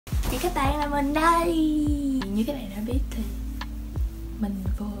Chào các bạn, là mình đây. Như các bạn đã biết thì mình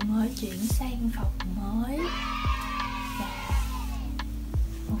vừa mới chuyển sang phòng mới và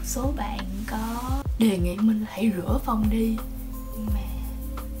một số bạn có đề nghị mình hãy rửa phòng đi, nhưng mà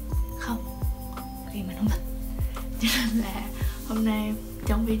không, vì mình không thích. Cho nên là hôm nay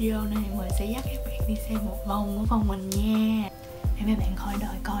trong video này mình sẽ dắt các bạn đi xem một vòng của phòng mình nha, để mấy bạn khỏi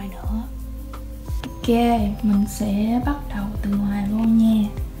đợi coi nữa. Ok, mình sẽ bắt đầu từ ngoài vô nha.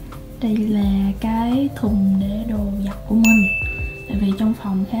 Đây là cái thùng để đồ giặt của mình. Tại vì trong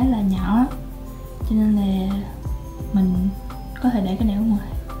phòng khá là nhỏ, cho nên là mình có thể để cái này ở ngoài.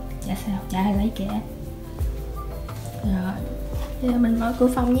 Chả sao, chả ai lấy cả. Rồi, bây giờ mình mở cửa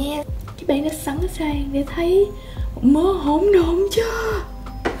phòng nha. Các bạn đã sẵn sàng để thấy một mớ hỗn độn chưa?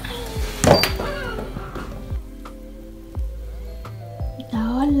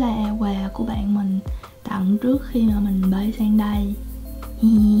 Đó là quà của bạn mình tặng trước khi mà mình bay sang đây.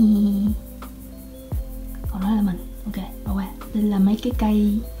 Còn đó là mình. Ok, bỏ qua. Đây là mấy cái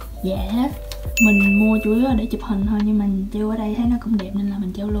cây giả. Mình mua chủ yếu là để chụp hình thôi, nhưng mà treo ở đây thấy nó cũng đẹp nên là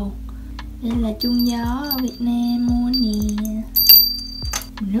mình treo luôn. Đây là chuông gió ở Việt Nam mua nè.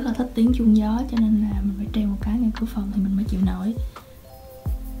 Mình rất là thích tiếng chuông gió, cho nên là mình phải treo một cái ngay cửa phòng thì mình mới chịu nổi.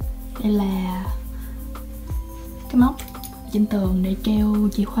 Đây là cái móc trên tường để treo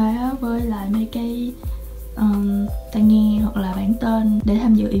chìa khóa với lại mấy cái tai nghe hoặc là bảng tên để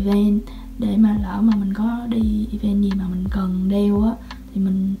tham dự event, để mà lỡ mà mình có đi event gì mà mình cần đeo á thì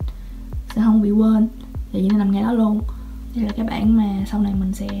mình sẽ không bị quên, thì nó nằm ngay đó luôn. Đây là cái bảng mà sau này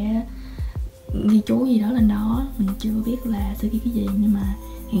mình sẽ ghi chú gì đó lên đó, mình chưa biết là sẽ ghi cái gì, nhưng mà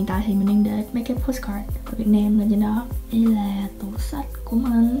hiện tại thì mình đang để mấy cái postcard ở Việt Nam lên trên đó. Đây là tủ sách của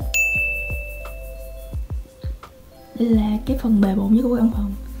mình. Đây là cái phần bề bộn nhất của căn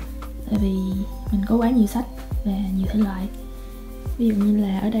phòng, tại vì mình có quá nhiều sách và nhiều thể loại. Ví dụ như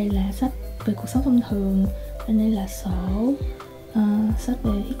là ở đây là sách về cuộc sống thông thường, bên đây là sổ, sách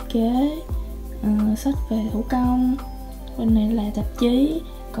về thiết kế, sách về thủ công, bên này là tạp chí,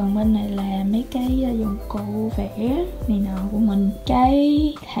 còn bên này là mấy cái dụng cụ vẽ này nọ của mình.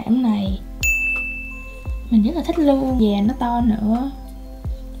 Cái thảm này mình rất là thích luôn, và nó to nữa.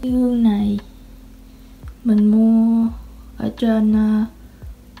 Cái gương này mình mua ở trên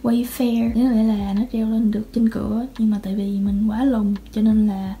Wayfair, nghĩa là nó treo lên được trên cửa, nhưng mà tại vì mình quá lùn cho nên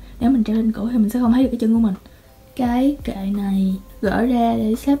là nếu mình treo lên cửa thì mình sẽ không thấy được cái chân của mình. Cái kệ này gỡ ra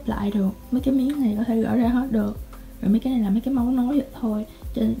để xếp lại được, mấy cái miếng này có thể gỡ ra hết được. Rồi mấy cái này là mấy cái mấu nối vậy thôi,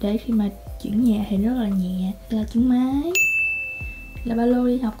 để khi mà chuyển nhà thì rất là nhẹ. Đây là chân máy, là ba lô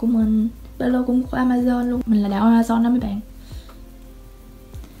đi học của mình, ba lô cũng của Amazon luôn, mình là đạo Amazon đó mấy bạn.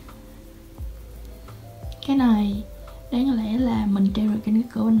 Cái này đáng lẽ là mình treo được trên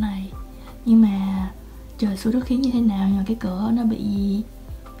cái cửa bên này, nhưng mà trời xui đất khiến như thế nào, nhưng mà cái cửa nó bị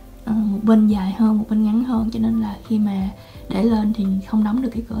một bên dài hơn, một bên ngắn hơn, cho nên là khi mà để lên thì không đóng được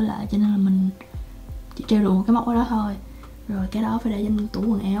cái cửa lại, cho nên là mình chỉ treo được một cái móc ở đó thôi. Rồi cái đó phải để trên tủ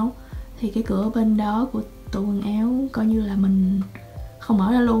quần áo, thì cái cửa bên đó của tủ quần áo coi như là mình không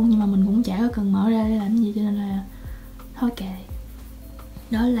mở ra luôn, nhưng mà mình cũng chả có cần mở ra để làm gì, cho nên là thôi kệ.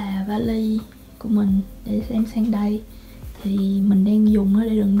 Đó là vali của mình để xem sang đây. Thì mình đang dùng nó để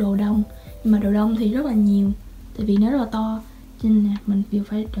đựng đồ đông, nhưng mà đồ đông thì rất là nhiều, tại vì nó rất là to, cho nên là mình vừa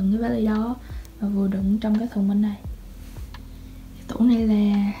phải đựng cái vali đó và vừa đựng trong cái thùng bên này. Cái tủ này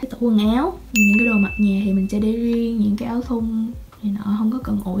là cái tủ quần áo, những cái đồ mặc nhà thì mình sẽ để riêng, những cái áo thun thì nọ không có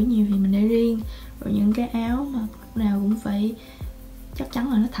cần ủi nhiều thì mình để riêng. Rồi những cái áo mà lúc nào cũng phải chắc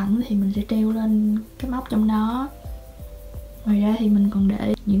chắn là nó thẳng thì mình sẽ treo lên cái móc trong đó. Ngoài ra thì mình còn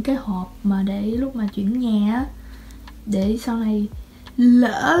để những cái hộp mà để lúc mà chuyển nhà á, để sau này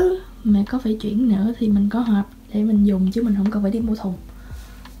lỡ mà có phải chuyển nữa thì mình có hộp để mình dùng, chứ mình không cần phải đi mua thùng.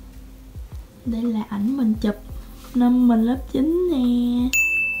 Đây là ảnh mình chụp năm mình lớp 9 nè.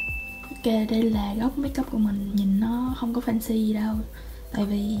 Ok, đây là góc make up của mình, nhìn nó không có fancy gì đâu, tại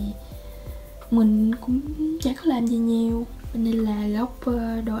vì mình cũng chả có làm gì nhiều. Bên đây là góc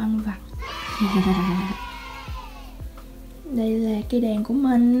đồ ăn vặt. Đây là cây đàn của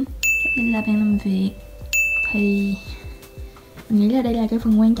mình. Đây là bàn làm việc. Thì mình nghĩ là đây là cái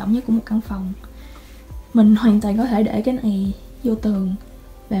phần quan trọng nhất của một căn phòng. Mình hoàn toàn có thể để cái này vô tường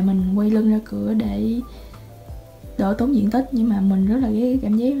và mình quay lưng ra cửa để đỡ tốn diện tích, nhưng mà mình rất là ghét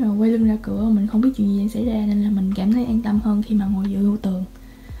cảm giác mà quay lưng ra cửa mình không biết chuyện gì đang xảy ra, nên là mình cảm thấy an tâm hơn khi mà ngồi dựa vô tường.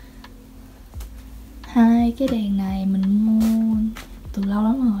 Hai cái đèn này mình mua từ lâu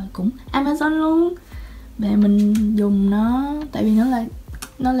lắm rồi, cũng Amazon luôn. Và mình dùng nó tại vì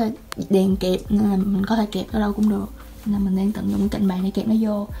nó là đèn kẹp, nên là mình có thể kẹp ở đâu cũng được, nên là mình đang tận dụng cạnh bàn để kẹp nó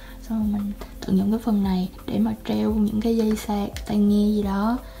vô. Xong rồi mình tận dụng cái phần này để mà treo những cái dây sạc, tai nghe gì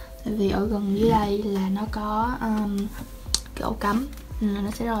đó. Tại vì ở gần dưới đây là nó có cái ổ cắm nên là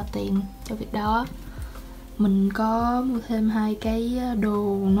nó sẽ rất là tiện cho việc đó. Mình có mua thêm 2 cái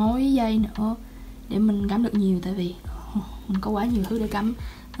đồ nối dây nữa để mình cắm được nhiều, tại vì mình có quá nhiều thứ để cắm.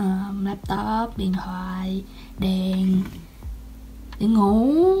 Laptop, điện thoại, đèn, để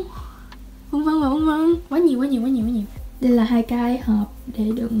ngủ, vân vân và vân vân, quá nhiều. Đây là 2 cái hộp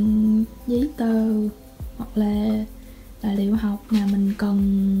để đựng giấy tờ hoặc là tài liệu học mà mình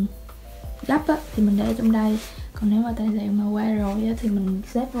cần gấp á, thì mình để ở trong đây. Còn nếu mà tài liệu mà qua rồi á, thì mình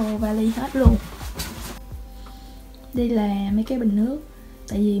xếp vô vali hết luôn. Đây là mấy cái bình nước,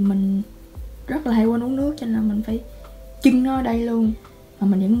 tại vì mình rất là hay quên uống nước cho nên là mình phải chưng nó ở đây luôn mà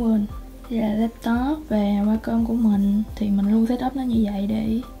mình vẫn quên. Đây là laptop và qua cơm của mình, thì mình luôn set up nó như vậy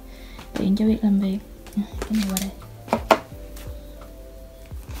để tiện cho việc làm việc. Cái này qua đây.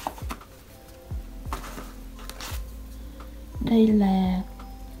 Đây là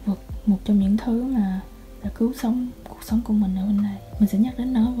một trong những thứ mà đã cứu cuộc sống của mình ở bên này. Mình sẽ nhắc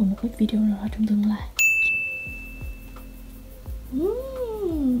đến nó vào một cái video nào đó trong tương lai.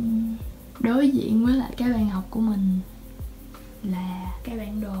 Đối diện với lại cái bàn học của mình là cái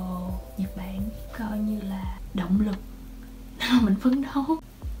bản đồ Nhật Bản, coi như là động lực để mà mình phấn đấu.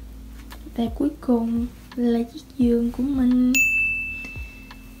 Và cuối cùng là chiếc giường của mình.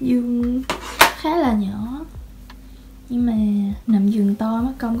 Giường khá là nhỏ, nhưng mà nằm giường to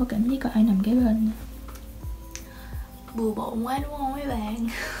mất công có cảm giác có ai nằm kế bên. Bừa bộn quá đúng không mấy bạn?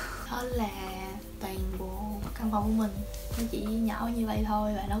 Đó là toàn bộ căn phòng của mình. Nó chỉ nhỏ như vậy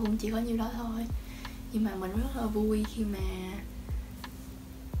thôi và nó cũng chỉ có nhiêu đó thôi. Nhưng mà mình rất là vui khi mà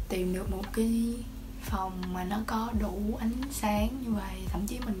tìm được một cái phòng mà nó có đủ ánh sáng như vậy. Thậm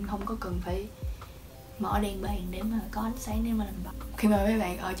chí mình không có cần phải mở đèn bàn để mà có ánh sáng để mà làm bài. Khi mà mấy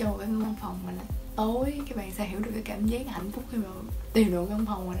bạn ở trong một cái căn phòng mà nó tối, các bạn sẽ hiểu được cái cảm giác hạnh phúc khi mà tìm được căn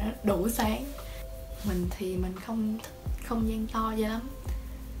phòng mà nó đủ sáng. Mình thì mình không thích không gian to cho lắm,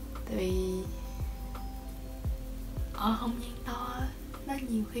 tại vì ở không gian to nó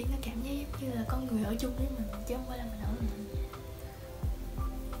nhiều khi nó cảm giác như là có người ở chung với mình chứ không phải là mình ở mình.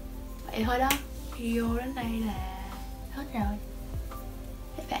 Vậy thôi đó, video đến đây là hết rồi.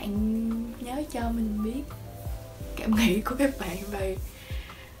 Các bạn nhớ cho mình biết cảm nghĩ của các bạn về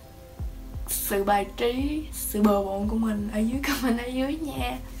sự bài trí, sự bừa bộn của mình ở dưới comment ở dưới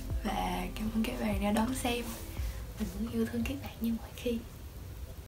nha. Và cảm ơn các bạn đã đón xem. Mình cũng yêu thương các bạn như mọi khi.